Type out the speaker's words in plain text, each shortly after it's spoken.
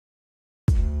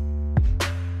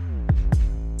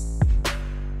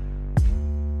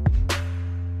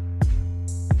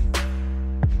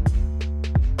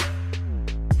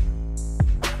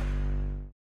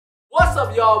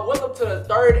up, y'all? Welcome to the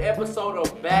third episode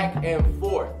of Back and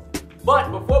Forth.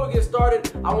 But before we get started,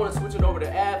 I want to switch it over to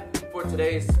Af for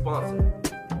today's sponsor.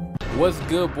 What's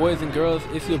good, boys and girls?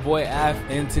 It's your boy Af,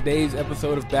 and today's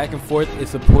episode of Back and Forth is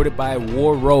supported by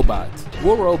War Robots.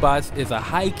 War Robots is a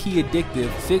high-key addictive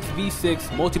 6v6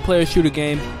 multiplayer shooter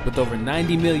game with over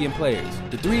 90 million players.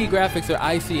 The 3D graphics are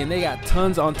icy and they got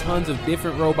tons on tons of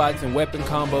different robots and weapon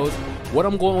combos. What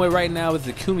I'm going with right now is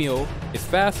the Kumio. It's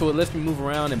fast, so it lets me move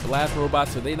around and blast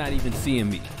robots so they're not even seeing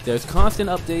me. There's constant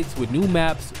updates with new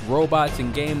maps, robots,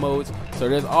 and game modes, so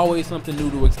there's always something new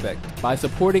to expect. By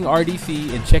supporting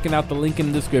RDC and checking out the link in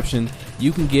the description,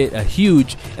 you can get a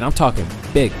huge, and I'm talking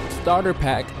big, starter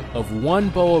pack of one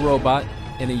boa robot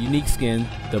and a unique skin.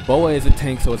 The boa is a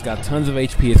tank, so it's got tons of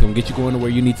HP. It's gonna get you going to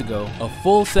where you need to go. A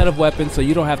full set of weapons, so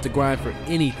you don't have to grind for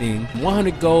anything.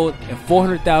 100 gold and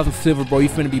 400,000 silver, bro. You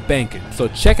finna be banking. So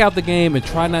check out the game and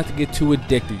try not to get too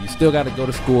addicted. You still gotta go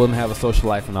to school and have a social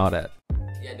life and all that.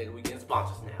 Yeah, nigga, we getting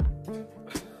sponsors now.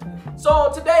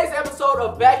 So today's episode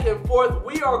of Back and Forth,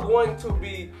 we are going to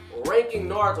be ranking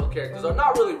Naruto characters, or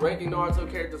not really ranking Naruto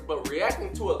characters, but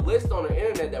reacting to a list on the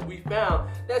internet that we found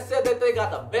that said that they got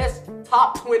the best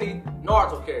top 20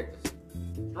 Naruto characters.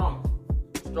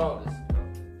 Strongest.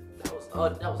 That was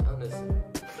unnecessary.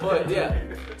 But yeah,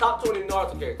 the top 20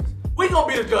 Naruto characters. We gonna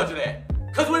be the judge of that.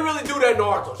 Cause we really do that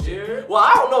Naruto shit. Well,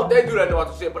 I don't know if they do that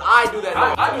Naruto shit, but I do that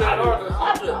Naruto. I do that Naruto.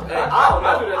 I do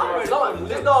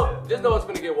that Naruto. Just know it's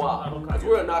gonna get wild. Cause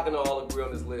we're not gonna all agree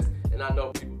on this list, and I know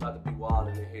people about to be wild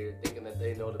in here thinking that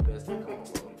they know the best.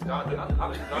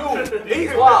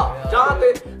 He's wild.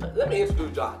 Johnathan, let me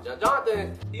introduce Johnathan.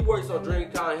 Johnathan, he works on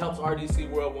DreamCon, helps RDC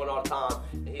World one all the time,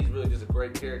 and he's really just a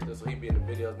great character, so he be in the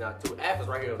videos now too. Af is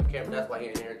right here on the camera, that's why he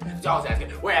in here. Y'all's asking,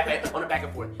 where Af at? On the Back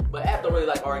and Forth. But Af don't really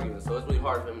like arguing, so it's really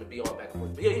hard for him to be on Back and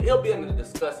Forth. But he'll be in the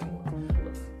discussing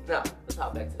ones. Now, let's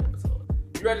hop back to the episode.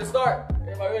 You ready to start?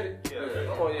 Everybody ready? Yeah.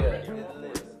 Come on, yeah.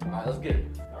 Alright, let's get it.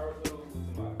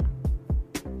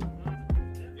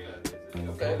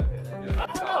 Okay. I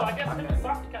don't know, I guess him and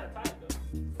Sakura kind of tied though.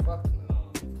 Fuck no.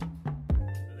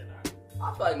 I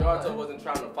feel like Naruto wasn't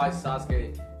trying to fight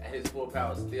Sasuke at his full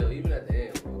power still, even at the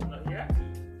end, bro. No, he had to.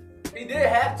 He did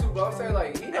have to, but I'm saying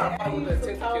like he not fighting with the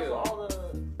intent to kill. All the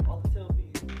tail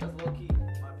beats. That's low key. In my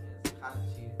opinion, it's kind of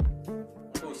cheating.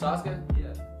 Who, Sasuke?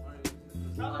 Yeah.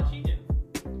 Sounds like cheating.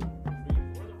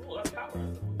 Where's the rule? That's power.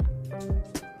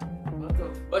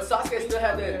 But Sasuke still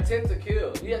had the intent to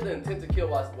kill. He had the intent to kill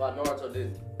while Naruto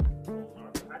didn't.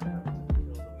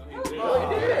 No,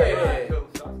 he did.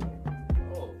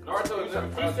 Naruto, he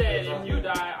said, if you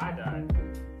die, I die.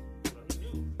 So he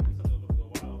knew something was going to go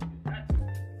wild.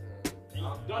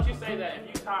 Don't you say that if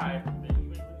you tie, then you ain't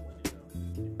really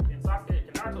winning, though? Can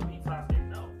Naruto beat Sasuke?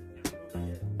 No.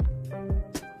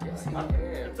 Yes, he can. He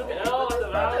took an L at the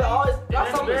He valley. always got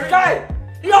something to say.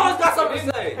 He always got something to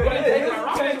say.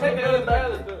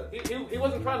 He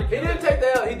wasn't trying to kill He didn't take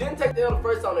the L. He didn't take the L the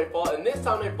first time they fought, and this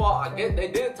time they fought. I get they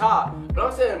did tie, but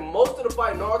I'm saying most of the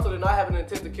fight Naruto did not have an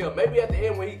intent to kill. Maybe at the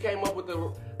end when he came up with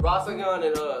the Rasengan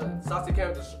and Sasuke came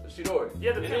with the Shidori.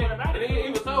 Yeah, the ten when it mattered. He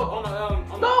was told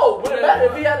on No, when it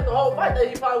mattered, if he had the whole fight, then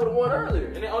he probably would have won earlier.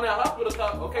 And then on that hospital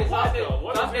top, okay,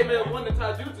 Sasuke may have won the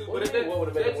taijutsu, but if that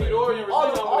Chidori and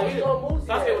Rasengan would have hit,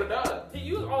 Sasuke would have died. He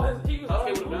used all his moves. He used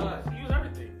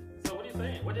everything. So what are you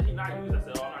saying? What did he not use? I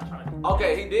said, oh, I'm not trying to.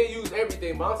 Okay, he did use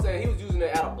everything, but I'm saying he was using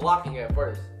it out of blocking at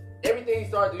first. Everything he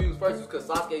started to use first was because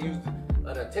Sasuke used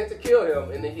an intent to kill him,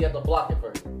 and then he had to block it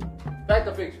first. Back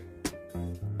to fiction. So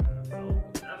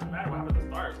it doesn't matter what happened at the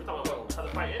start. We're talking about how the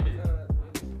fight ended.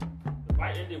 The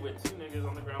fight ended with two niggas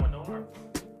on the ground with no arms.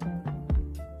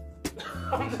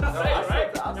 I'm just saying, right?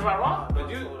 Am I wrong? But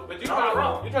you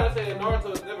trying to say that Naruto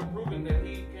has never proven that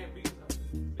he can't beat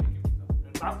something.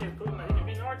 And Sasuke's proving that he can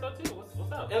beat Naruto too.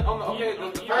 What's up? And the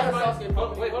first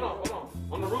fight, wait, hold on.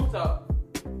 On the rooftop,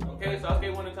 okay,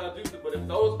 Sasuke won the taijutsu, but if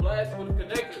those blasts would have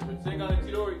connected with Rasengan and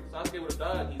Chidori, Sasuke would have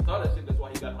died. He saw that shit, that's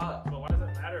why he got hot. But why does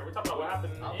it matter? We're talking about what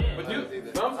happened in the end.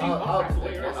 I'm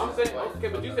saying, okay,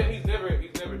 but you said he's never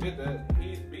did that.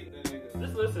 He's beaten that nigga.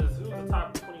 This list is who's the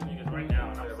top 20 niggas right now,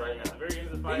 and I'm saying at the very end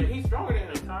of the fight, he's stronger than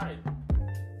him. They're tied.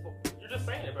 You're just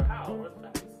saying it, but how? Where's the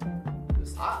facts?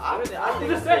 I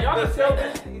think just saying, y'all just tell me. The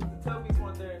tail beats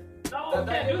weren't there. No, you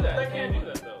can't do that. You can't do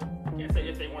that though. You can't say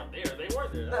if they weren't there. They were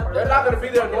there. They're not going to be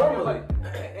there normally.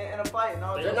 In a fight,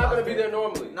 no. They're not going to be there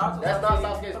normally. That's not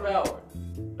Sasuke's power.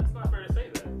 That's not fair to say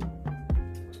that.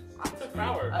 It's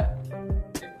power.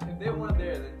 If they weren't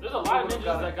there, then there's a lot of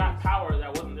ninjas that got power that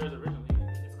wasn't theirs originally.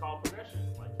 It's called progression.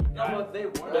 Like, no, but they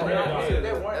weren't.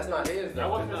 They weren't. That's not his. That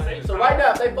wasn't the same. So right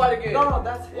now, if they fight again. No,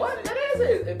 that's his. What? That is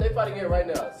his. If they fight again right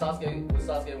now, Sasuke will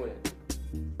Sasuke win?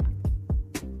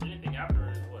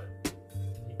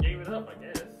 up, I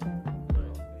guess.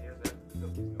 Naruto.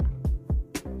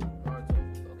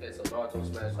 Okay, so Naruto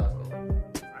smashed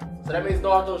Sasuke. So that means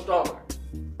Naruto's stronger.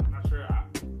 I'm not sure.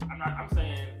 I'm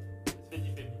saying it's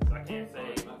 50-50, so I can't say.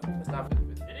 It's not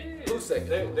 50-50. It is. Who's second?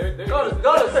 They're Go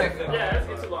to second. Yeah, that's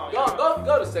getting too long.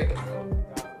 Go to second, bro.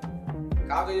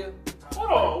 Kaguya?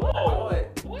 Hold on, whoa.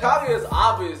 What? Kaguya is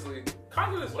obviously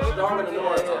Kaguya is stronger than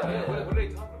Naruto. What are they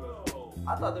talking about?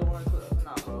 I thought they weren't included.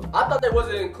 Nah, bro. I thought they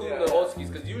wasn't including the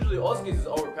Oskis because usually Oskis is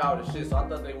overpowered as shit, so I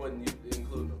thought they wouldn't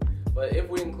include them. But if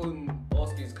we include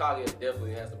Oskis, Kaguya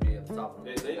definitely has to be at the top of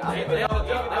the list. They all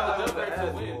jump there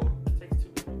to win. It takes two.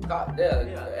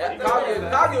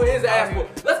 Kaguya is ass whoop.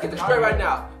 Let's get this straight right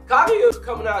now. Kaguya is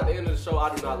coming out at the end of the show.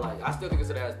 I do not like. I still think it's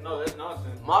an ass. No, that's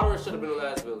nonsense. Madara should have been the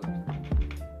last villain.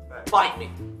 Fight me.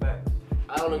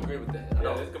 I don't agree with that. I Yeah,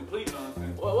 don't. it's complete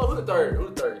nonsense. Well, who the third?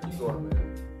 Keep going, man.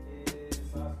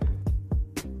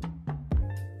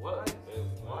 What?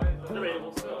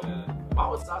 Debatable still. Why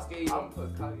would Sasuke even? I'll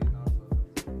put Kaguya and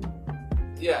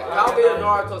Naruto. Yeah, Kaguya,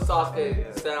 Naruto,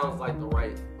 Sasuke sounds like the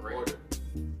right order.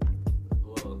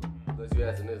 Well, unless you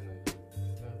asking this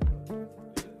nigga.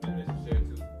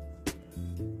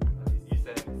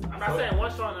 I'm not saying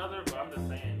one stronger than the other, but I'm just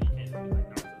saying you can't just be like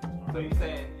Naruto's strong. So you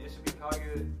saying it should be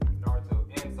Kaguya, Naruto,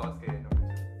 and Sasuke at number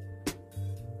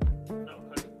 2? No,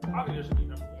 Kaguya should be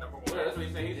number one. Yeah, that's what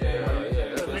he's saying. Yeah,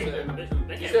 that's what he said.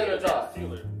 They He can't said be they're tied.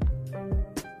 Stealer.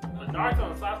 But Naruto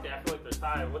and Sasuke, I feel like they're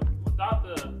tied. Without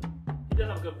the, he does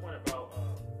have a good point about him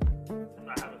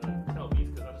not having to tell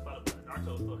beats because I just thought about it.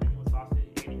 Naruto was still hanging with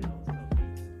Sasuke and he had to tell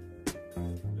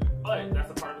beats. But that's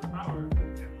a part of his power. And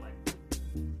like,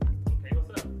 okay,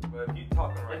 what's up? But if you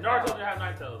talking If right Naruto now, didn't have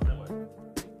 9 tails, then what?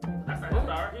 That's not his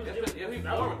power. He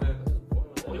born with that.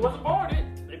 He wasn't born with it.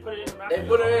 They put it in him. They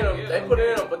put it in him. They put it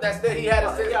in him, but that's still he had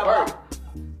it since Yeah, birth.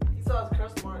 He saw his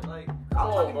curse mark, like, I'm Come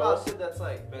on, talking bro. about shit that's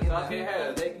like, That in Sasuke that,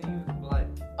 has. they can use, but like,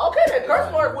 Okay, that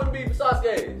curse mark wouldn't be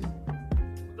Sasuke's.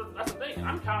 That's the thing.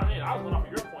 I'm counting it. I was going off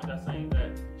of your point that's saying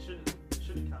that you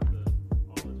shouldn't count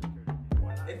all the characters.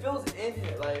 Why not? it feels in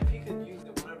here, like, if he could use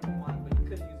it whenever he wanted, but he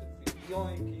couldn't use it. He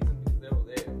only could use it because they were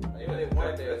there. Like, if they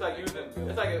weren't there. It's like using.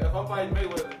 It's like if I'm fighting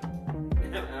Mayweather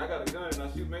and I got a gun and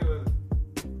I shoot Mayweather.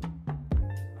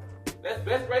 That's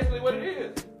basically what it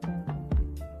is.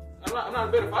 I'm not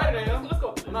a better fighter than him. Let's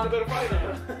go. I'm not a better fighter than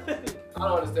him. I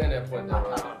don't understand that point, though.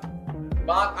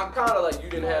 But I'm kind of like you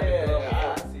didn't have it.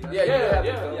 I see. Yeah, you didn't have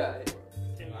it.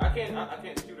 I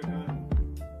can't shoot a gun.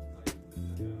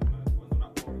 I'm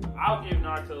not born with it. I'll give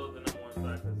Naruto the number one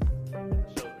spot because it's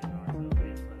a show thing, Naruto.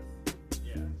 Plus,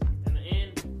 yeah. In the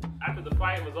end, after the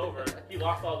fight was over, he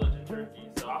lost all the Jinchuriki,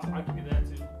 so I'll give you that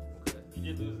too. He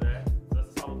did lose that, so that's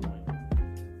a solid point.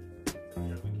 So,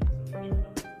 yeah, we keep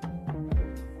number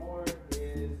 4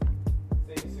 is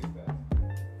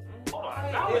 66,000. Hold on.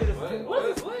 What is what? Why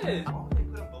would they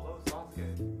put him below Sasuke?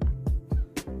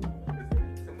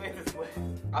 To make this list.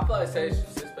 I feel like say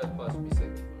 6 plus should be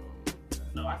 6.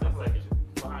 No, I said second.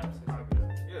 Behind Sakura.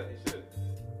 Yeah, he should.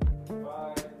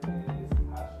 5 is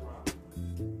Hashirama.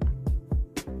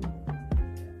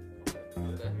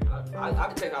 Okay. I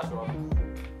can take Hashirama.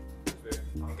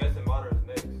 I'm guessing Madara is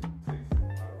next. 6.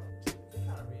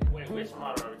 Wait, which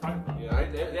model are we talking about?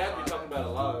 Yeah, they have to be talking about a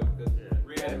lot because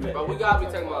reanimated. But we gotta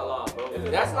be talking about law, bro.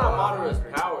 That's not Madara's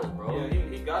powers, bro. Yeah,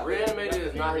 he got Reanimated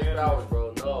is not his powers,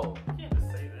 bro. No. You can't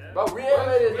just say that. Bro,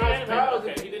 reanimated is not his powers.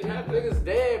 Okay, He niggas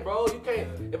dead, bro. You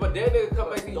can't. If a dead nigga come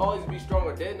back, he always be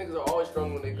stronger. Dead niggas are always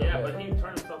strong when they come Yeah, back. but he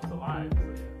turned himself to life. So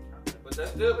yeah. But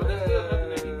that's still nothing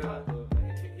that he got. Though.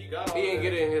 He got all He didn't that.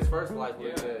 get it in his first life.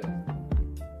 Yeah.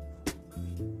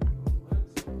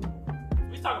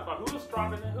 We talking about who's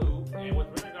stronger than who, and with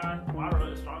Rinnegan,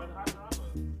 Madara is stronger than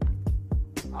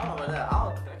Hashirama. I don't know that. I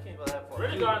can't go that far.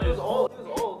 Rinnegan He was is old. He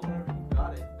was old whenever he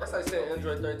got it. That's like saying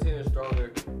Android 13 is stronger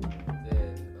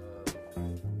than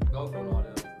Goku and all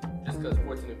them. Just because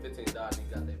 14 and 15 died, he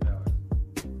got their powers.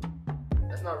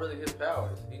 That's not really his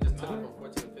powers. He just took it from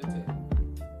 14 and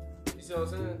 15. You see what I'm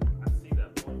saying? I see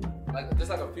that point. Like just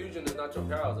like a fusion is not your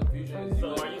powers. A fusion is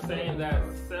So are you saying that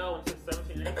Cell into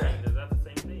 17 and 18 is that the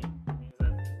same thing? It means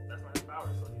that that's not his power,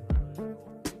 so he's not really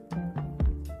cool.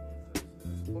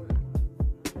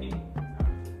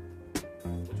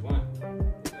 Which one?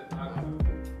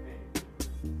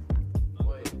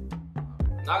 Wait.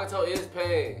 Nagato is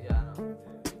pain. Yeah, I know.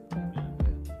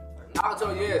 Nagato,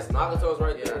 yes. Nagato's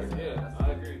right there. Yeah,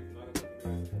 I agree.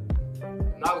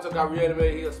 Nagato got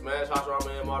reanimated, he'll smash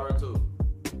Hashirama and Madara too.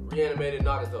 Reanimated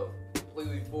Nagato.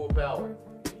 Completely full power.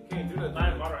 You can't do that. Not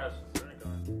if Madara has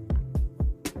Rinnegan.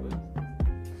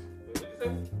 What did you say?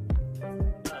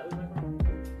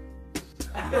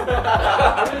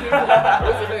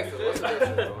 What's the next one? What's the next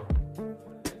one, bro?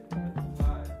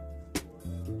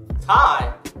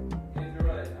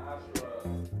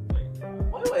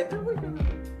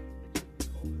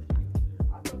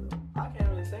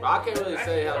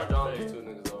 say how strong these two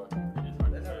niggas are.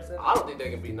 I don't think they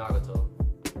can beat Nagato.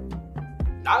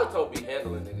 Nagato be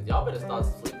handling niggas. Y'all better start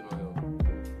sleeping on him.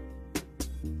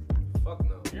 Fuck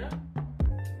no. Yeah.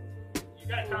 You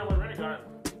gotta count with Renegade.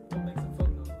 What makes him fuck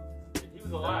no? He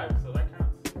was alive, so that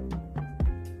counts.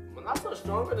 Minato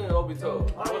stronger than Obito.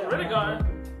 That was Renegade.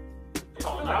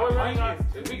 Oh, that was Renegade.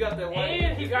 If we got that white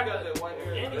And he got that white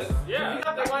hair. and If yeah. he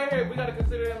got that white hair, we gotta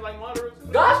consider him like moderate too.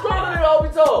 God's stronger than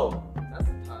Obito. That's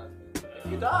a tie.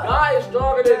 If you die, God is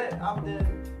stronger than. I'm dead.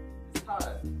 It's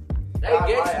tied. Hey,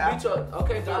 Gates beat you.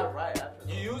 Okay, It's but not right after.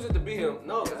 you use it to beat him.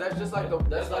 No, because that's just like the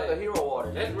hero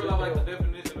water. That's really like the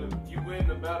definition of you win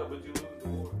the battle, but you lose the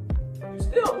war. You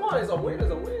still won. It's a win.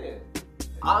 It's a win.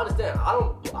 I understand. I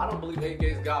don't believe 8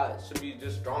 Gates God should be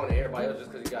just stronger than everybody else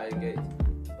just because he got 8 Gates.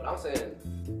 But I'm saying,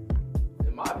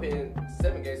 in my opinion,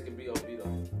 7 Gates can beat Obito.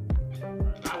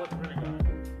 Not with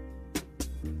Renegade.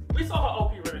 We saw how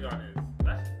OP Renegade is.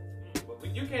 That's,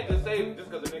 But you can't just say just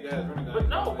because a nigga has running but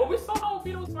no, but we saw how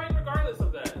Obito was fighting regardless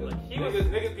of that. Like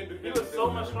niggas can do. he was so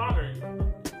much stronger.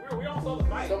 We all saw the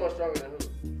fight. So much stronger than who?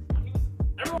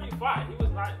 Everyone he fought, he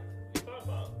was not. He thought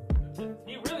about.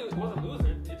 He really wasn't losing.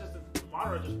 It just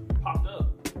Madara just popped up.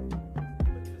 But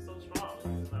he was so strong. He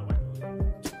was not white. I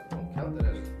don't count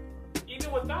that as.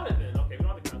 Even without it, then okay, we don't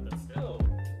have to count that. Still,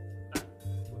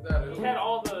 Without it. he had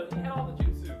all the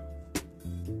jutsu.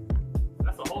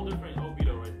 That's a whole different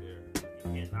Obito right there.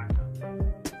 You can't not count that.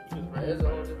 He was There's a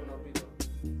whole different Obito.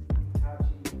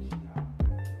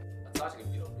 Itachi can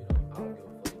beat Obito. I don't give a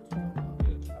fuck what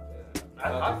you talking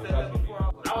about. I said that before.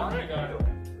 That was Renegade.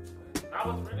 That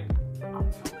was Renegade.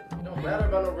 It don't matter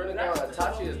about no Renegade.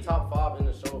 Itachi is top 5 in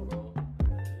the show, bro.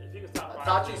 If he was top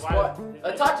 5, Itachi's smart.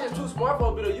 Itachi is too smart for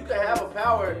Obito. You can have a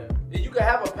power. You can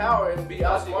have a power and be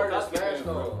outsmarted and smash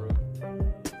though.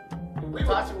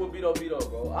 Itachi will beat Obito,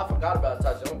 bro. I forgot about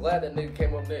Itachi. I'm glad that nigga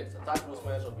came up next. Itachi will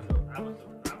smash Obito.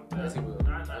 Yes, he will.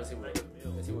 Yes, he will.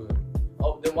 Yes, he will.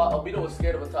 Oh, then why Obito was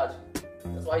scared of Itachi?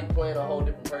 That's why he playing a whole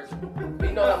different person.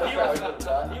 He know how much power he could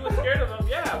have He was scared of him,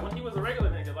 yeah, when he was a regular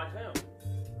nigga like him.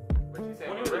 But you When he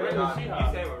saying was a regular Renegade? You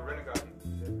She-Hulk. saying with Renegade?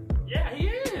 Yeah, he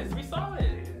is. We saw it.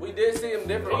 We did see him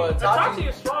different, but Itachi Itachi.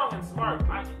 is strong and smart.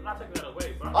 I'm not taking that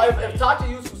away. But If Itachi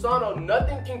used Susanoo,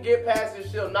 nothing can get past his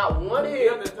shield. Not one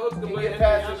hit can get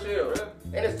past his shield.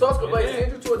 And his Tosca blade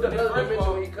sends you to another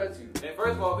dimension when he cuts you. And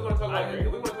first of all, we're gonna talk about. We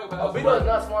want to talk about. how Obito smart- is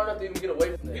not smart enough to even get away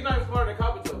from He's that. not even smarter than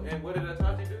Kabuto. And what did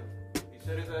Itachi do? He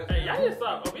shut his ass. Hey, y'all need to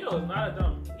stop. Obito is not a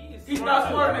dumb. He's not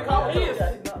smarter than Kabuto. He is.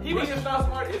 He was just not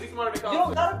smart. Is he smarter than You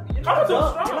don't Kabuto? gotta. You're not Kabuto's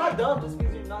dumb. strong. You're not dumb just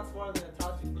because you're not smarter than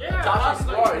Itachi. Yeah. Itachi's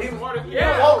smart. He was smarter.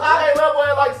 Yeah. Hokage level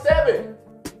at like 7.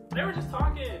 They were just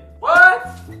talking. What?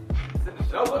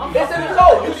 It's in the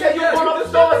show. You said you were going off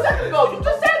the show a second ago. You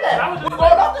just said that. That was You just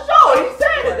going like- off the show. He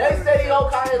said it. They said he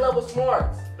Hokage level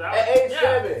smarts That at was- age yeah.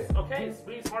 7. Okay,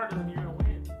 being smart doesn't mean you're gonna win.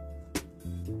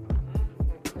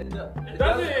 It It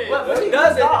doesn't. But he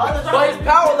doesn't.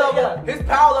 But his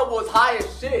power level is high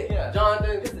as shit, Yeah.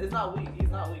 Jonathan. It's not weak. He's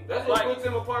not weak. That's what Like- puts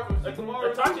him apart from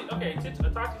Shikamaru. Itachi, okay,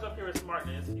 Itachi's up here with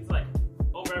smartness. He's like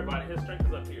over everybody. His strength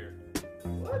is up here.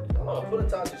 What? Oh, put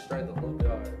Itachi's strength a little bit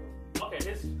higher. Okay,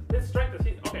 his strength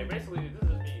is okay. Basically, this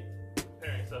is me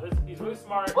comparing. So he's really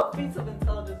smart. What feats of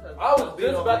intelligence has? I was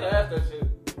just about to ask that shit.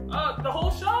 The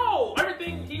whole show,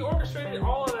 everything he orchestrated,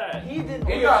 all of that. He didn't.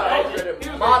 He got He orchestrated. was-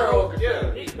 Madara yeah.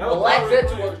 orchestrated. That was Black Madara's Zetsu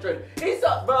plan. orchestrated. He's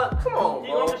up, bro. Come on,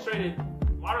 He bro. orchestrated.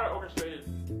 Madara orchestrated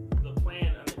the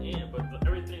plan at the end, but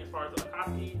everything as far as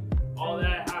Akashi, all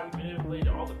that, how he manipulated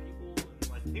all the people, and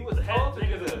like He was the head told to niggas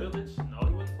do in the that. village. No,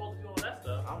 he wasn't told to do all that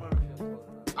stuff. I don't remember if he was told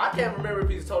that. I can't remember if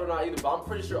he's told or not either, but I'm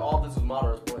pretty sure all this was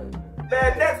Madara's plan.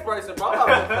 Man, next person, bro. I'm not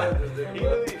gonna play with this nigga,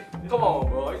 bro. Come on,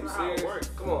 bro. Are you That's not how it serious? works.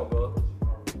 Come on, bro.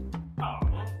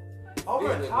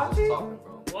 Over These niggas just talking,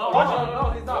 bro. Well, No,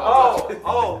 he's not.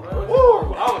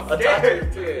 Woo! I was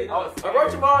scared.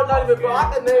 Orochimaru not even, bro. I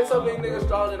can name so many niggas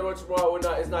stronger than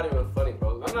Orochimaru. It's not even funny,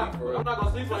 bro. I'm not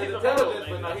gonna sleep on his intelligence,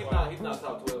 but no, he's not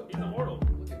top 12. he's immortal.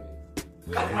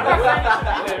 Look at me. I'm not saying he should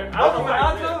be there. I don't know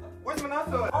why he's there. Where's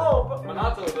Minato? Oh, but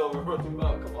Minato's over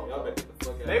Orochimaru. Come on, y'all better get the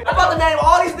fuck out. I'm about to name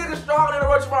all these niggas stronger than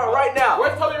Orochimaru right now.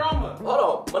 Where's Tobirama? Hold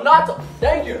on. Minato.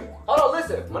 Thank you. Hold on,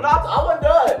 listen. Minato. I wasn't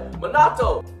done.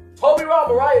 Minato.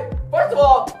 Tobirama, right? First of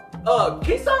all,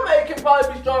 Kisame can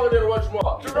probably be stronger than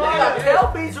Orochimaru. Jiraiya.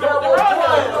 Hell beats Jiraiya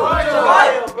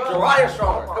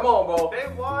stronger. Come on, bro. They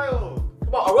wild.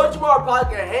 Come on. Orochimaru probably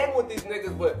can hang with these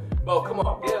niggas, but, bro, come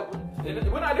on, bro. Yeah,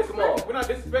 we're not disrespecting. We're not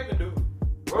disrespecting dude.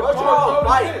 Orochimaru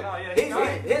fight. No, yeah,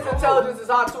 His intelligence is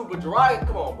high too, but Jiraiya,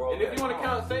 come on, bro. And if you want to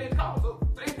count Sage Kabuto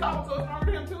is stronger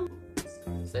than him too.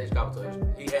 Stage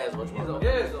competition. He has much more.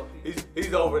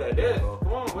 He's over that. Yes. Bro.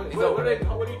 Come on. What are you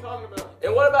talking about?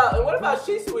 And what about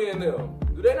Shisui and them?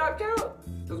 Do they not count?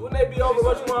 Because when they be over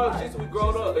much more, Shisui grew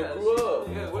up. They grew up.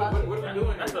 Yeah. What are we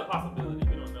doing? That's a possibility.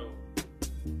 We don't know.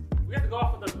 We have to go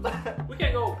off of the. We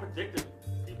can't go predicting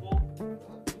people.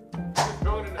 Just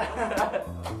throw it in the.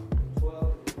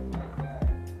 12.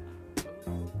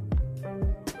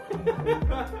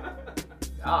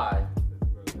 Alright.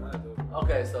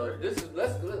 Okay, so this is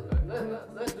let's do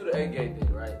the 8 gate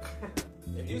thing, right?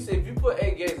 If you put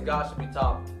 8 gates, God should be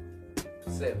top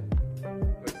 7.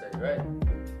 Let's say, right?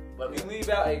 But we leave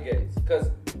out 8 gates because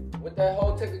with that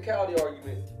whole technicality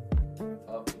argument,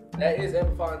 that is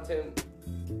amplifying 10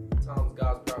 times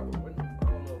God's power. But I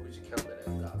don't know if we should count that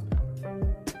as God's power.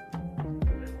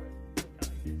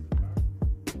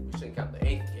 We shouldn't count the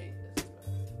 8th gate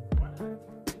as his power.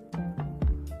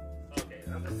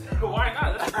 Why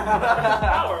not? That's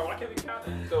power. Why can't we count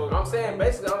it? So I'm saying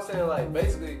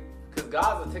basically, because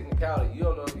God's a technicality. You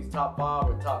don't know if he's top 5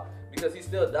 or top, because he's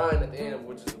still dying at the end,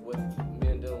 which is what me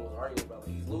and Dylan was arguing about.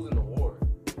 Like, he's losing the war.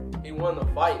 He won the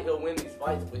fight. He'll win these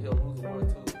fights, but he'll lose the war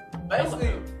too.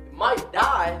 Basically, might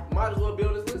die. Might as well be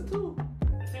on this list too.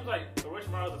 It seems like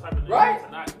Orochimaru is the type of Right? nigga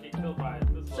to not get killed by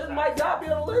this. Shouldn't Mike Die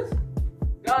be on the list?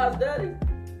 God's daddy.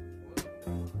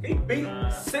 He beat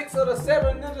 6 of the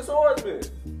 7 ninja swordsmen.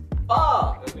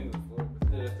 5. That thing was 4.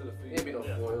 That's to the He feet. didn't be no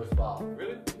 4. It was 5.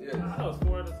 Really? Yeah. I know it's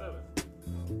 4 out of 7.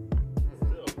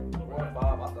 Still. 4 and 5. I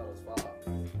thought it was 5.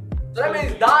 So that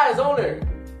means Die is on there.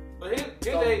 But his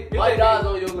Mike Die's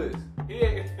on your list. He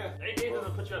ain't. 8 games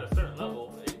doesn't put you at a certain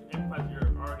level. It implies you're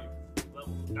already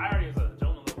level. Guy already is a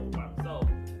Jonah level by himself.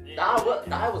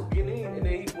 Die was getting in, and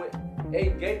then he went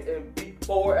 8 gates and beat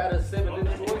 4 out of 7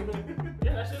 ninja swordsmen.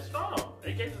 Yeah, that shit's strong.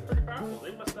 8 games is pretty powerful.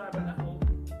 They must not have been that old.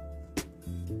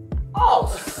 Oh,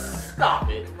 stop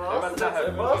it. What's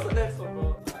the next one,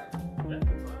 bro?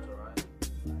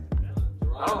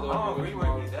 I don't agree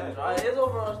with that. Alright, it's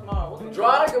over on Smart.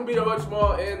 Dry can be the much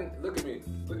more, and look at me,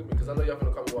 because I know y'all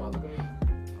finna call me wild. Look at me.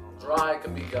 Dry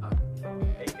can be God.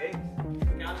 8 gates.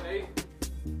 Counting 8.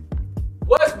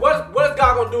 What is God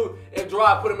gonna do if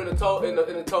Dry put him in the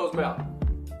toad's mouth?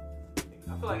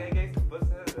 I feel like 8 gates can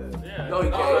bust out of that. Yeah. No, he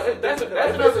No, can't. that's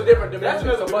another different dimension. That's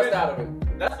another So bust dimension. out of it.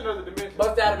 That's another dimension.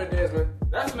 Bust out of it, Desmond.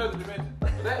 That's another dimension.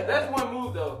 That's one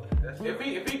move though. If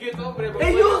he gets over there,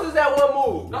 He uses that one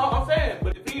move. No, I'm saying,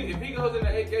 but if he goes in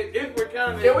the 8 gates, if we're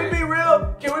counting, Can we be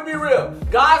real?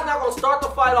 God's not gonna start the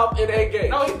fight off in 8 gates.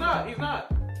 No, he's not.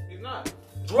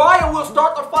 Dryer will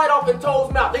start the fight off in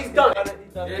Toad's mouth. He's done it.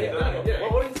 Yeah, he's done it. Yeah.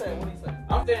 What are you saying?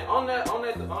 I'm saying on that. If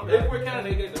we're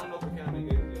counting 8 gates, I don't know if we're counting 8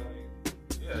 gates.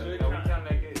 Yeah, we count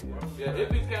that gate. Yeah,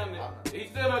 if he's counting it, he's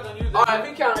still not gonna use it. All right, if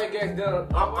he count 8 gates, then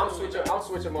I'm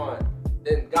switching mine.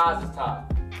 Then God's is tied.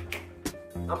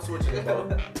 I'm switching it, bro.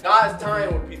 God's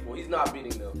tying with people. He's not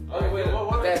beating them. Okay, wait,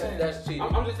 what am I saying? That's cheating.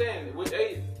 I'm just saying, with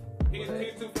 8, he's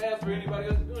too fast for anybody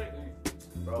else to do anything.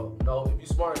 Bro, no, if you're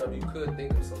smart enough, you could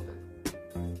think of something.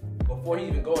 Before he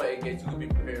even go at 8 gates, you could be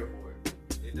prepared for it.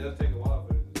 It does take a while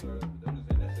for it to start. I'm just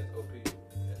saying that's just OP. That's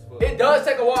fuck. It does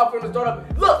take a while for him to start up.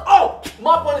 Look, oh,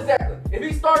 my point exactly. If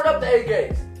he started up the 8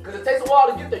 gates, because it takes a while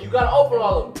to get there, you gotta open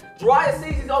all of them. Dryer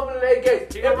sees he's opening the 8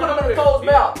 gates and put him in the Toad's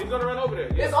mouth. He's gonna run over there.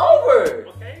 Yeah. It's over.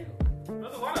 Okay.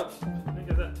 There's a lot of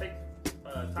niggas that take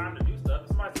time to do stuff.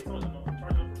 Somebody sees someone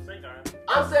charging up for the same guy.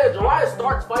 I'm saying Dryer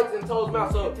starts fights in Toad's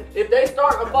mouth. So if they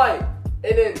start a fight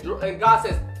and then God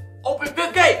says, open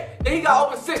 5th gate, then he got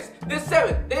open 6, then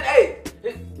 7, then 8. He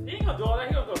ain't gonna do all that.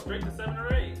 He gonna go straight to 7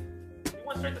 or 8. He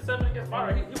went straight to 7 against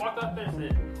Myra. He walked up there and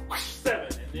said, 7.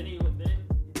 And then he just...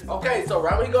 Okay, so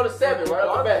right when he go to 7, right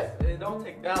off the bat, It don't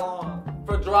take that long.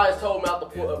 for Dryer's Toad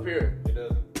mouth to appear. It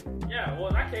doesn't. Yeah, well,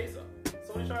 in that case, so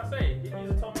what are you trying to say? He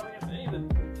used a toe mouth against any of the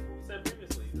people we said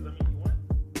previously. Does that mean he won?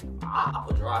 I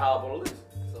put Dry high up on the list.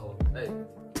 So, hey,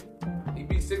 he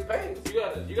beat 6 pains. You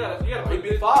gotta He put beat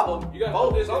this, 5 of them. you gotta Both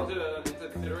put this something. into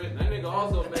consideration. That nigga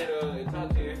also made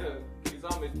Itachi and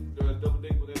Kisame double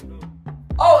dink with them too.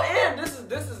 Oh, and this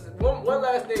is one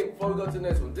last thing before we go to the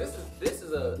next one. This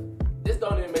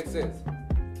don't even make sense.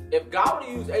 If God would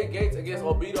have used 8 gates against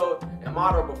Obito and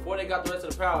Madara before they got the rest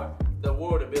of the power, the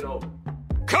war would have been over.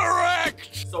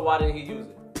 Correct! So why didn't he use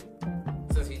it?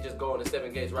 Since he just go into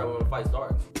 7 gates right when the fight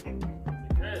starts.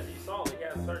 Because he saw he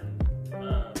had certain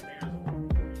players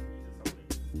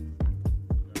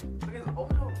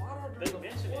They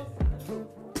mentioned it.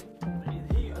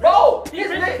 Bro, He his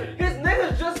mentioned it.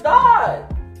 niggas just died.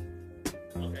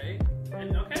 Okay.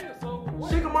 And okay, so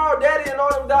what? Shikamaru daddy and all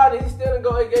them died and he still didn't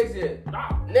go 8 gates yet. Nah,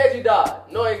 Neji died,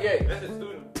 no 8 gates. That's his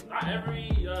student. not every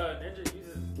ninja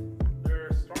uses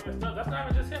their strongest stuff. That's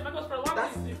not even just him. That goes for a lot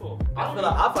of these feel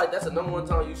like that's the #1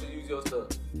 time you should use your stuff.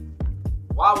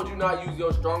 Why would you not use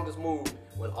your strongest move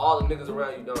when all the niggas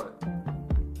around you done?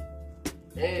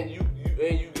 And you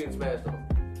getting smashed on.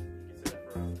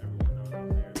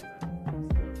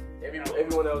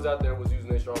 Everyone that was out there was using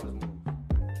their strongest move.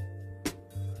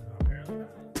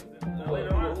 Who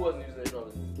wasn't using their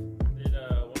strongest move?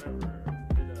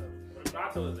 When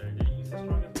Naruto was there, did he use his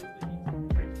strongest move?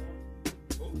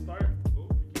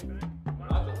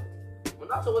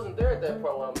 Naruto wasn't there at that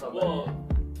part where I'm talking about.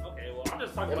 Okay, well, I'm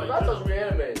just talking And about. Naruto's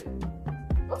reanimated. I'm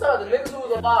talking about the niggas who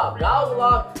was alive. Y'all was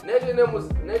alive. Neji and them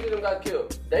got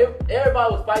killed.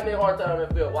 Everybody was fighting their hearts out on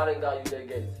that field. Why didn't God use their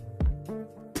gates?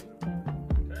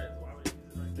 Okay, so why would he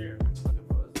use it right there?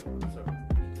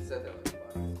 He said that like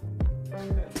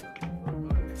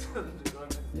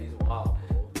He's wild,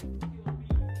 bro.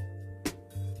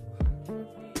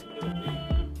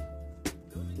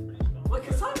 Look,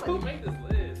 it's not Who made this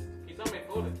list? Kisame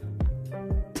voted.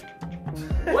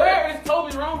 Where is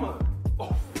Tobirama?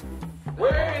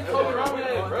 Where is Tobirama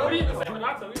at, bro? We didn't even say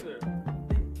Minato either.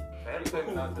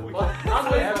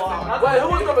 Wait, who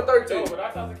was number 13? No,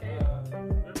 Minato's a kid.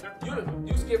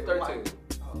 You skipped 13.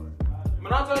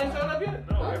 Minato ain't showed up yet?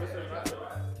 No, we haven't said Minato.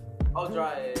 Oh,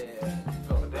 dry.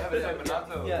 They haven't said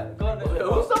Minato. Yeah, go on.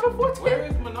 Who's number 14? Where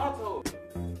is Minato?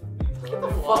 Get the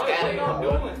fuck What out y'all of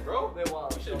here, doing, bro? They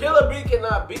wild. Killer B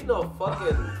cannot beat no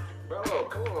fucking. Bro,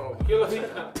 come on. Killer,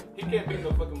 he can't beat no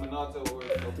fucking Minato or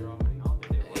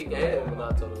Tobirama. He can hit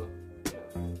Minato though.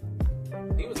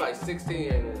 He was like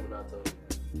 16 and then Minato.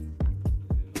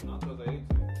 Minato's like 18.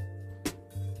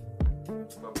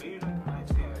 But beat him,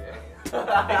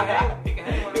 He can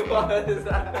hang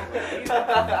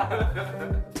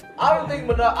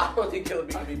I don't think Killer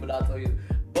B can beat Minato either.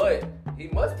 But he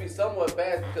must be somewhat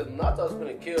fast because Minato's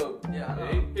gonna kill. Yeah,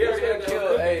 He already had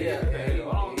Kill,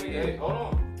 Hold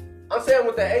on. I'm saying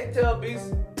with the 8-tail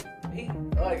beast, he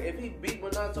like if he beat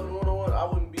Minato in 1-on-1, I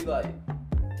wouldn't be like,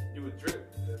 You would trip.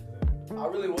 I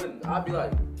really wouldn't. I'd be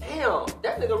like, damn,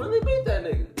 that nigga really beat that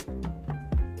nigga.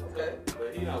 Okay.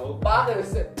 But he not over. But I could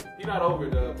say, He not over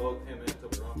both him and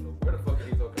Tobirama. Where the fuck is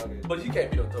he Hokage? but you can't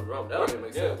beat on Tobirama. That don't even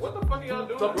make Yeah, sense. what the fuck are y'all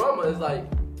doing? Tobirama is like,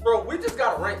 bro, we just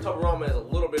gotta rank Tobirama as a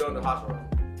little bit under Hashirama.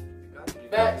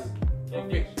 Facts. You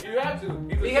have to.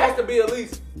 He has to be at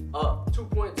least 2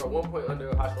 points or 1 point under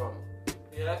Hashirama.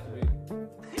 He has to be.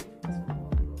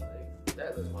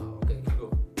 That is wild. Okay, keep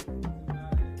going.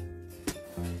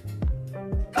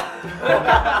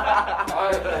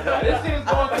 This shit is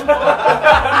going too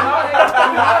far.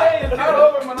 Tsunade is not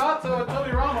over Minato and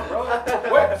Tobirama, bro.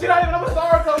 Wait, she not even over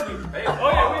Sarutobi.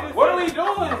 What are we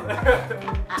doing?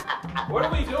 What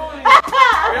are we doing?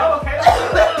 Are y'all okay?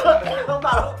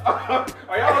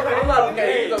 Are y'all okay? I'm not okay.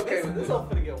 He's okay with This this. is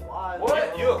finna get wild.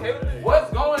 What? You okay with this? What's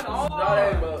going on?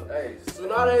 Tsunade, bro. Hey,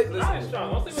 Tsunade, Tsunade's listen.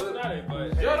 strong. Don't say Tsunade, but.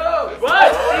 Shut up.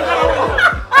 But she got over them.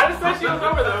 I just said she was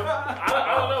over them. I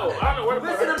don't know. I don't know where to put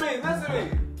Listen her. to me, listen to me.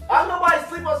 I nobody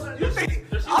sleep on Tsunade. You think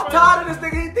She's I'm funny. tired of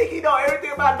this nigga. He think he know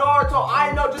everything about Naruto.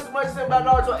 I know just as much as him about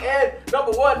Naruto. And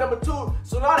number 1, number 2,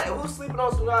 Tsunade. Who's sleeping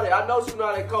on Tsunade? I know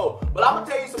Tsunade cold, but I'm gonna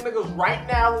tell you some niggas right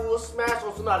now who will smash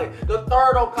on Tsunade. The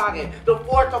 3rd Hokage, the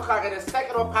 4th Hokage, the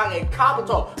 2nd Hokage,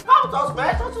 Kabuto. Kabuto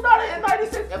smashed on Tsunade in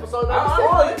 96, episode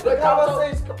 96. The Kabuto.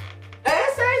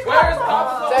 And Sage Where is Kabuto.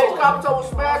 Kabuto? Sage Kabuto was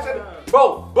smashing.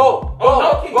 Bro.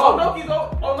 Onoki's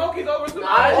over Tsunade. I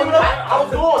was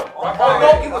doing.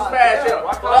 Onoki was smashing.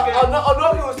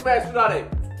 Onoki was smashing Tsunade.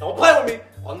 Don't play with me.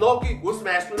 Onoki will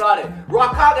smash Tsunade.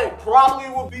 Raikage probably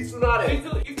will beat Tsunade.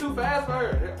 He's too fast for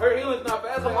her. Her healing's not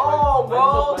fast. Come on,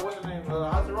 bro. Like, what's her name?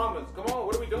 Hashirama's. Come on,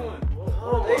 what are we doing?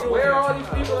 Oh, Where are all these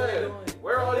people at?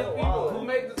 Where are all these people? Who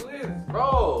made this list?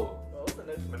 Bro,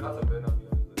 Minato better not be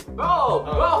on this list. hold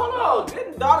on.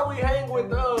 Didn't Donnery hang with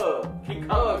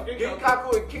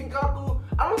Ginkaku. and King Kaku?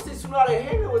 I don't see Tsunade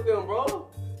hanging with them, bro.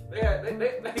 They got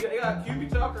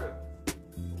QB Chakra.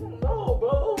 No,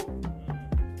 bro.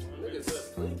 Niggas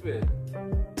sleeping.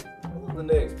 Who's the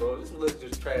next, bro? This list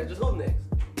just trash. Just who's next?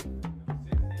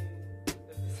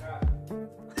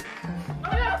 Oh,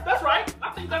 yeah, that's right. I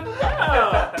think that's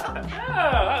yeah. I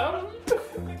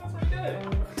think that's pretty good.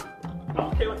 I'm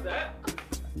okay with that.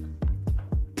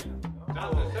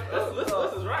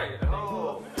 This is right.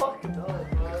 Fucking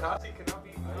dog, bro. Kakashi cannot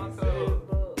beat Minato.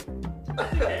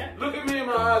 Look at me in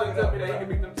my eyes and tell me that he can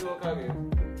beat them 2 Hokages.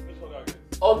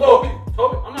 Oh no.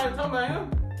 Toby, I'm not even talking about him.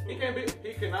 He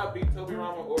cannot beat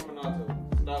Tobirama or Minato.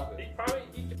 Stop He it. could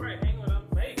probably hang with him,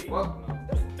 maybe. Fuck no.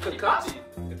 Kakashi?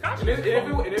 And if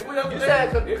we up to You date, said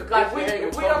if Kakashi we hanging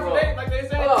with up to Tobirama. date, like they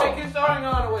say, Hold on. take his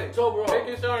Sharingan away. Tobirama. Take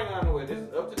his Sharingan away. This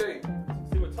is up to date.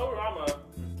 See, with Tobirama,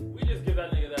 we just give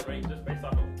that nigga that rank just based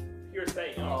off of pure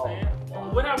say, you know what I'm saying?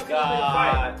 What happened to the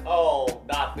fight? Oh,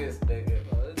 not this nigga.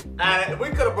 And we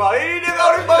could have brought any nigga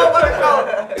on this motherfucking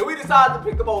show, and we decided to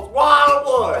pick the most wild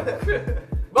one.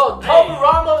 Bro,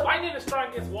 Tobirama. Why need to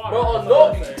strike against water? Bro,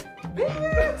 Onoki.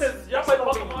 Y'all play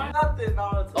Pokemon? Nothing,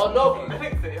 Naruto.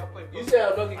 Onoki. You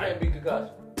said Onoki can't beat Kakashi.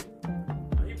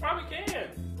 He probably can.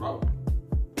 Bro,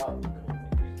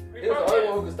 He was the only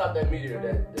one who could stop that meteor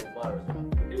that Madara's got.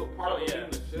 he was part of Yeah. beating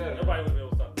the shit out of him. Nobody would be able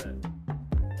to stop that.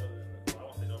 I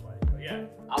won't say nobody, but yeah.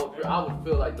 I would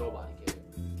feel like nobody can.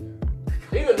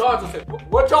 Even Naruto said,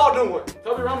 "What y'all doing?"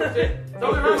 Tobirama checked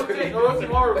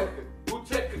Orochimaru, who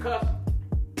checked Kakashi.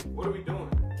 What are we doing?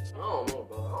 I don't know,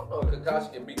 bro. I don't know if Kakashi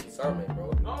can beat Kisame, bro.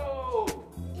 No.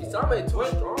 Kisame too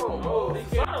strong, bro. No, he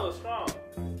can't. Kisano is strong.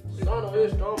 Kisame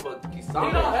is strong, but Kisame.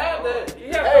 He don't have that.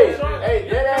 Hey,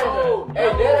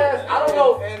 deadass. I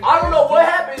don't know what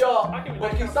happened, y'all.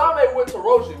 But Kisame went to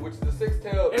Roshi, which is the sixth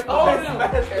tail, And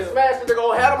smashed the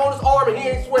nigga. Had him on his arm, and he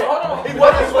ain't sweat. Hold on. He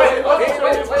wasn't sweating. He ain't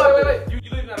been sweating. Wait. You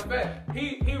leaving out a fact.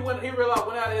 He realized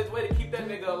went out of his way to keep that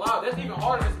nigga alive. That's even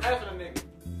harder than smashing a nigga.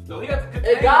 So he has to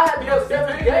contain. And God had to he go has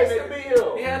 7 detain gates that to nigga. beat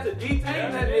him. He had to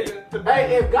detain that nigga to beat Hey,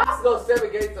 him. if God goes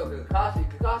 7 gates on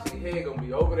Kakashi's head gonna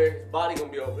be over there, his body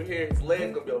gonna be over here, his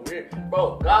legs gonna be over here.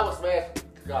 Bro, God was smashing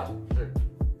Kakashi, for sure.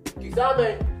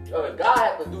 Kisame, God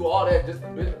had to do all that just to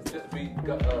beat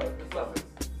Kisame.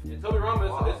 And Tobirama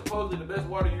is supposedly the best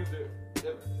water user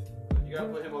ever. But you gotta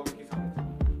put him over Kisame.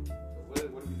 So what are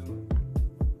we doing?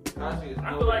 Kakashi is I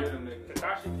no feel like good in nigga.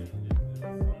 Kakashi is on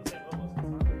the same level as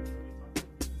Kisame.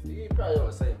 He probably on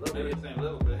the same level. Maybe the same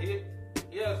level, but he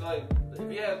has like, if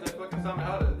he has that fucking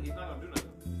Samehada, he's not gonna do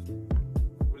nothing.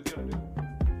 What is he gonna do?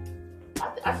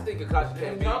 I just think Kakashi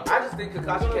can't beat. I just think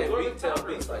Kakashi can't beat 10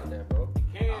 beats like that, bro.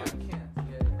 He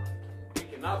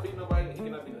cannot beat nobody. He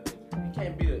cannot beat nothing. He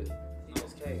can't beat it. He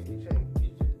just can't.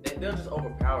 They'll just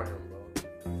overpower him, bro. At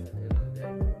the end of the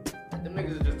day, like, them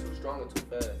niggas are just too strong and too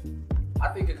fast. I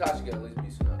think Kakashi can at least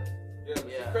beat Tsunade.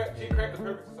 Yeah, but she cracked the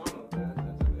perfect Susanoo.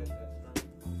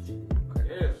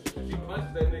 Yeah, she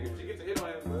punches that nigga. She gets a hit on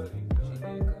him, bro.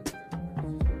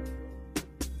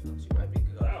 She might beat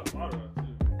That Kakashi. was Madara,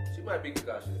 too. She might beat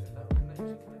Kakashi.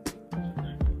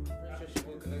 Sure she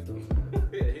will connect them.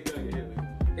 Yeah, he gonna get hit with it.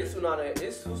 It's Tsunade.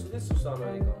 It's Susanoo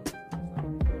ain't gonna.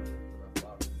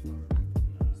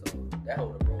 So that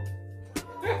hold it, bro.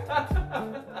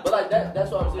 But like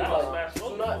that's what I'm saying.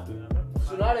 Like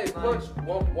Tsunade's punch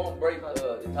won't break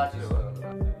Itachi's.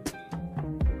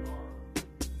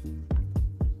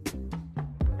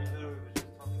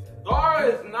 Dara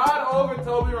is not over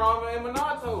Tobirama and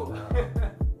Minato.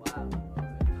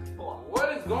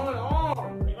 What is going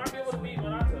on? He might be able to beat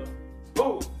Minato.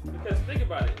 Who? Because think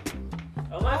about it.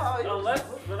 Unless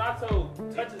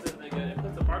Minato touches this nigga and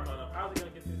puts a mark on him, how's he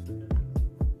gonna get through this?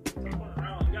 Some point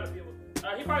around, you gotta be able.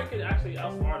 He probably could actually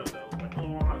outsmart him though.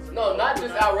 Like, No, not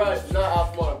just outright,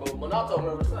 not outsmart, but Minato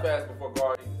moved too fast before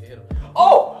Guard even hit him.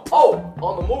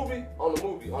 On the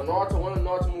movie, on Naruto, one of the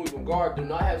Naruto movies, when Guard do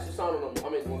not have Susanoo no more. I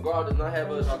mean, when Guard does not have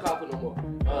Shikaku no more.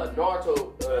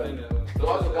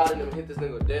 Naruto got in him and hit this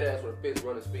nigga with dead ass with a fist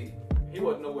running speed. He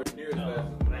wasn't nowhere near as fast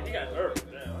as Man, he got nerfed.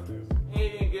 Damn. He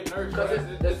didn't get nerfed.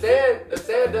 Because the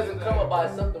sand doesn't come up by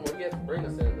something when he has to bring the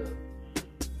sand up.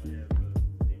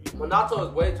 Minato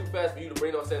is way too fast for you to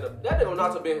bring no sand up. That nigga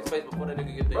Minato be in his face before that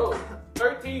nigga get there. Bro,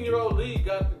 13-year-old Lee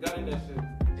got in that shit.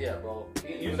 Yeah, bro.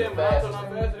 You saying Minato not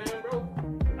faster than him, bro?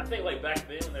 I think like back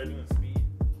then when they were doing speed,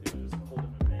 it was just a whole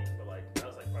different thing. But like that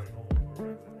was like probably normal for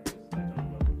regular niggas. Like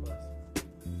don't level plus.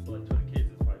 But like to the kids,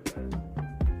 it's probably fast.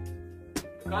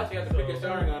 Kakashi had to pick a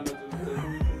Sharingan to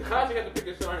Kakashi had to pick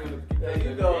a Sharingan to There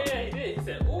you go. Yeah, he did. He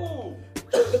said, "Ooh."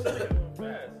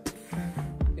 Fast.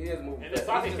 He is moving And then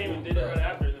fast. Sasuke came and did it right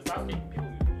after. And then Sasuke, people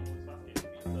be doing what Sasuke beat,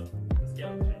 so the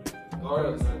scale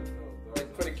changed.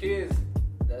 For the kids,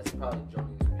 that's probably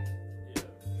Johnny's speed.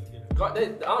 Yeah. I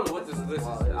don't know what this list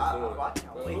is doing. I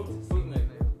can't wait to see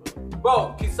it. Bro,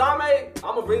 Kisame, I'm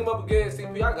gonna bring him up again.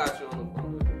 CP, I got you on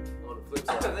the flip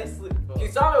side. They slipped.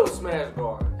 Kisame was smash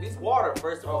guard. He's water,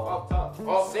 first of all. Off top.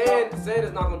 Sand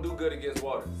is not gonna do good against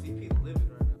water. CP living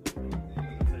right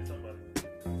Say somebody.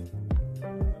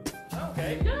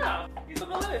 Okay, yeah. He's on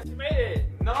the list. He made it.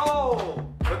 No!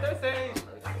 What they saying?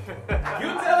 You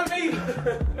telling me?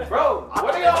 Bro,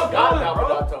 what are y'all God, doing, now, bro?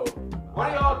 Minato. What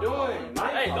are y'all doing?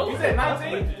 Hey, don't You said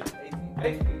say 19?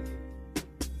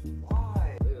 18.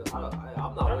 Why? I'm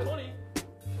not I'm with 20.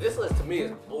 this list to me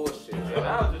is bullshit. Yeah,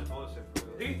 that was just bullshit for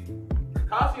real. He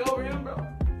Kakashi over him, bro.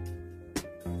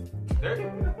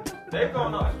 They're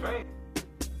going off straight.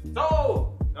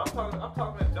 So, I'm talking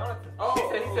to Johnathan. Oh.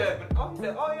 He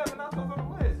said, oh yeah, Minato's on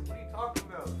the list. What are you talking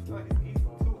about? Oh, he's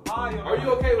too high nobody on Are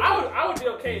you okay with I would be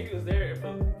okay if he was there if the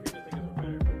previous niggas were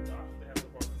better. But the options they have so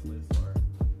far on this list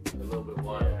are A little bit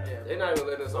wild. Yeah. They're not even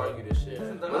letting us argue this shit.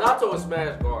 Minato would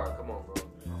smash guard. Come on, bro.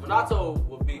 Minato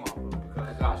would beat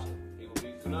Kakashi. He will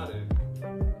beat Tsunade.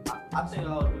 I think that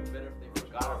would have been better if they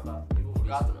forgot about. People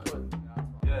forgot to put.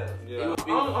 Yeah. Yeah. He would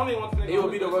beat- I don't even want to He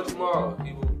would beat Orochimaru.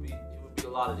 He would beat a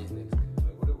lot of these niggas.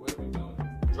 Like, what are we doing?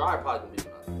 Dry probably can beat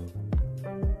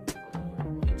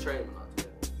Minato. He trained Minato.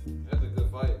 That's a good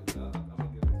fight. I'm gonna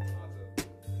give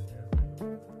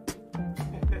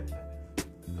it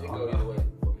to It go either way.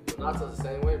 Minato's the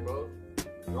same way, bro.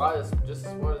 Dry is just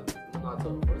as smart as Minato,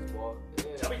 first of all.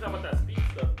 Tell me talking about that speed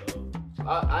stuff though.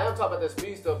 I am talking about that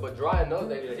speed stuff, but Dry knows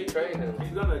that he trained him.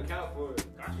 He's gonna account for it.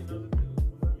 Kashi knows it too.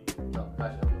 What does that mean? No,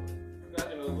 Kashi don't know.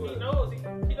 Kashi knows He what. knows.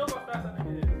 He knows how fast that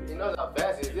nigga is. He knows how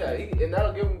fast he is, yeah. And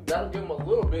that'll give him a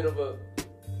little bit of a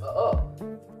up.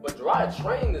 But Dry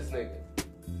trained this nigga.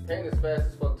 Trained as fast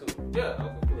as fuck too. Yeah,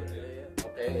 okay, cool. Yeah.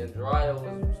 Okay, and Dry was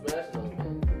smashing those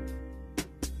things.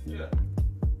 Yeah.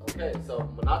 Okay, so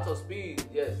Minato's speed,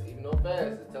 yes, even though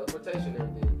fast, it's teleportation and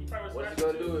everything. He probably What's he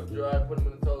smashed gonna it do if Dry put him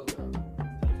in the toes now?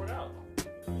 Teleport out.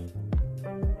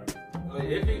 Like,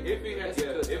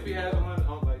 if he has one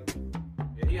on like,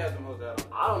 yeah, he has the most out on.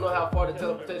 I don't know how far the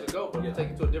teleportation go, but it'll take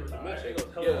you to a different Alright, dimension.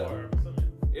 it goes teleport. I'm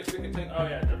assuming. If it can take, Oh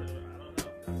yeah, definitely. I don't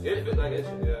know. if it like, it's,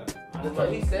 yeah, That's why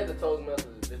he said the toes method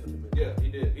is a different dimension. yeah, he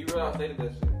did. He real stated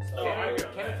that shit. Oh, I agree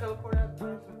on Can it that. teleport out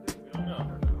time? We don't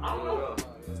know. I don't know.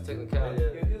 It's technicality. Yeah.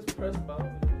 If he was pressed by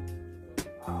Obito,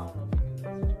 I don't know if he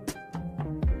can do that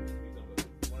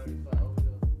situation. Whenever he fought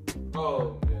Obito,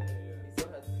 Oh, yeah. he still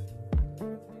had to.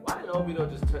 Why didn't Obito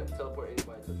just teleport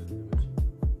anybody to a different dimension?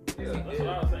 Yeah. He That's did. what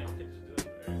I was saying. We could just do it for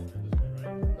everyone at this point, right?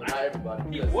 No, not everybody. He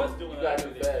because was doing you that gotta do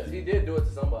every day. fast. He did do it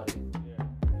to somebody. Yeah.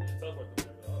 You just teleport them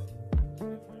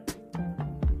whenever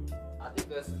I think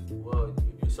that's, well,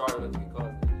 if you sorry enough to get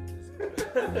caught.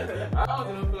 I don't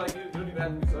even feel like you don't even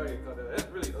have to be sorry because that's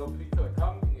really OP. So like,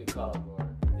 how You get caught off guard.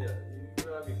 yeah, you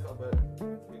really get caught, but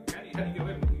how do you get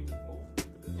away from it? You just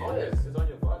move. Oh, yes. It's on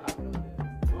your body. I have no idea.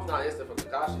 It's not instant for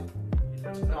Kakashi.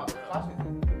 No, Kakashi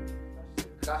did.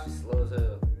 Kakashi slow as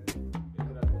hell.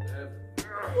 That's what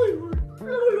happened.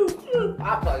 I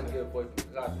probably can get a boy from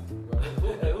Kakashi.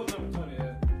 Hey, who's number 20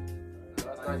 at?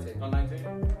 That's 19. On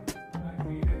 19?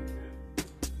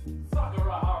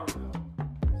 Sakura Haruto.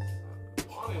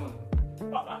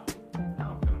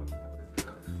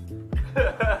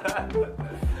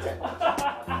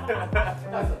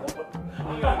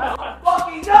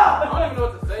 Fucking I don't even know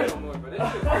what to say no more, but this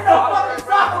shit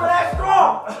Sakura that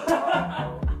strong!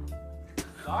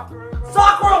 Sakura, bro.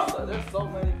 Sakura! There's so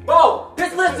many. Bro,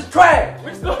 this list is trash!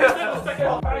 We still haven't said the second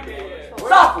Hokage yet.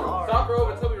 Sakura! Sakura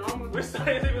over Tobirama? We still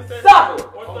ain't even said Sakura!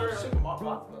 Or third.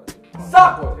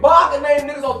 Sakura! But I can name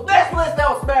niggas on this list that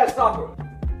will smash Sakura.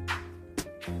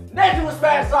 Neji will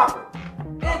smash Sakura.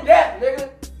 In depth, nigga.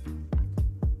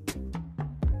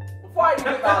 Before I even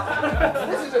get out,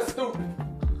 this is just stupid.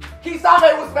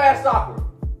 Kisame will smash Sakura.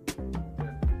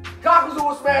 Kakuzu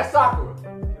will smash Sakura.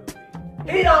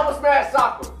 Hidan will smash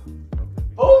Sakura.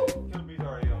 Who? Kill Bee's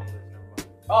already on the list. Never mind.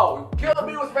 Oh, Killer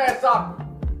Bee will smash Sakura.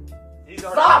 He's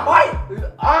already. Sa might.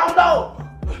 I don't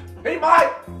know. He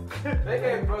might. They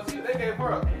gave her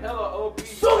a hella OP.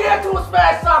 Sugeto will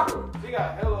smash Sakura. She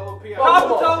got hella OP.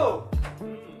 Kabuto.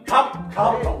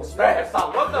 Kabuto will smash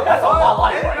Sakura. That's on my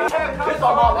life right here. This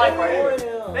on my life right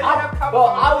here.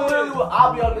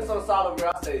 I'll be on this on solid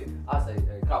where I say,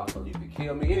 hey, Kabuto, you can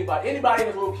kill me. Anybody in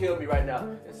this room kill me right now,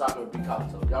 and Sakura will be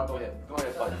Kabuto. Y'all go ahead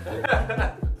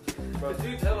fight. Bro,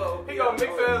 she's hella OP. He gonna mix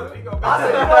it up. He gonna I said,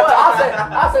 you know what?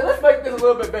 I said, let's make this a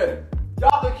little bit better.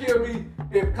 Y'all can kill me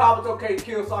if Kabuto can't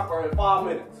kill Sakura in 5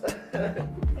 minutes.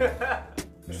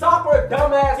 Sakura,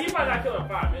 dumbass. He might not kill in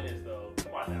 5 minutes though.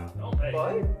 Come on now. Don't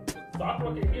hey.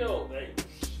 Sakura can kill. Hey.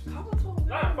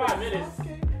 Not in 5 minutes.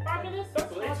 5 minutes?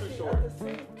 That's way too short.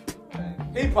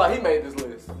 He made this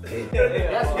list.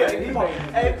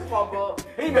 Hey, come on, bro.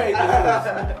 He made this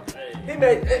list. Hey. He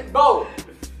made it, bro.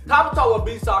 Kabuto will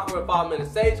beat Sakura in 5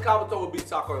 minutes. Sage Kabuto will beat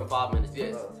Sakura in 5 minutes.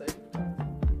 Yes.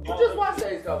 You just watched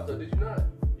Sage Kabuto, did you not?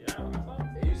 Yeah, I saw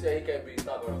it. And you said he can't beat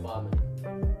Sakura in 5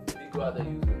 minutes. He go out there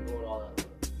using doing all that.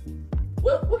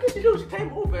 What can she do? She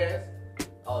can't move fast.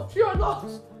 Oh, she already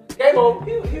lost. Game over.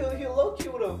 He low key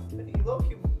would have. He low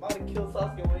key might have killed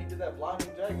Sasuke when he did that blinding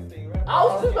dragon thing, right? I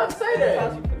was just about to say that.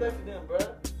 That's how she protected him, bro.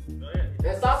 Oh, yeah.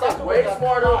 And Sasuke's way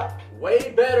smarter,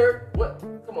 way better. What?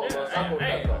 Come on, bro. Yeah, Sakura.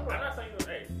 hey, Hey, I'm not saying you.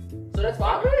 Hey, so that's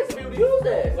 5 minutes if you would use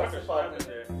that. Sakura's fine in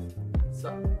there.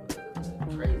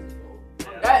 Crazy, bro.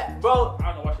 Yeah. That, bro. I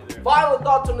don't know why she's there. Final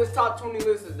thoughts on this top 20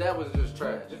 list is that was just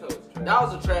trash. That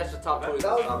was a trash top 20 list. I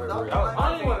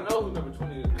don't even want to know who number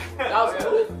 20 is. That was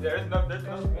cool. There's no. That's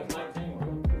 19,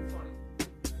 bro.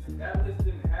 That list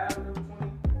didn't have a number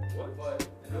 20. What? But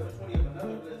the number 20 of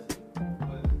another list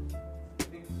was, I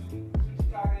think,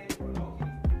 Tsuchikage or Noki.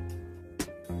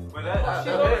 But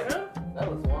That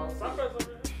was wild. Sakura's over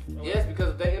here. Yes, because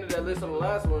if they ended that list on the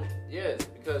last one, yes,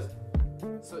 because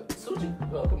Suchi.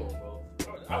 Oh, come on, bro.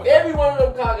 Every one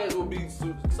of them Kages will beat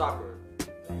Sakura.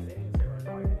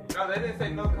 No, they didn't say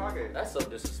no Kage. That's so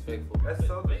disrespectful. That's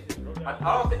so. I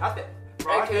don't think. I think.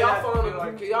 Bro, Hey, I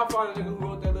can think y'all find a nigga who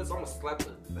wrote that list? I'm gonna slap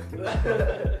him.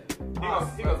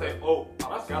 He gonna say, oh,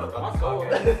 I forgot about Kage.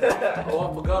 Oh,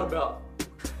 I forgot about.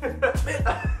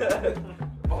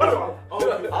 Oh,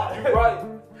 you're right.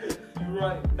 You're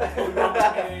right.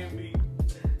 Tobirama can't beat.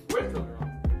 Where's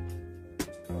Tobirama?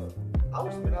 I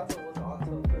wish Minato was on top, but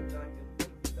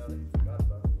I forgot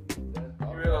about it.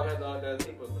 You realize that's all that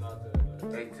he put Minato.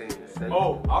 18. 7.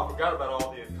 Oh, I forgot about all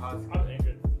the Akatsuki. I'm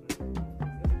angry.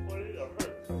 What is it? I'm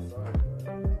hurt. So sorry.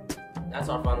 That's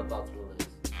our final thoughts for the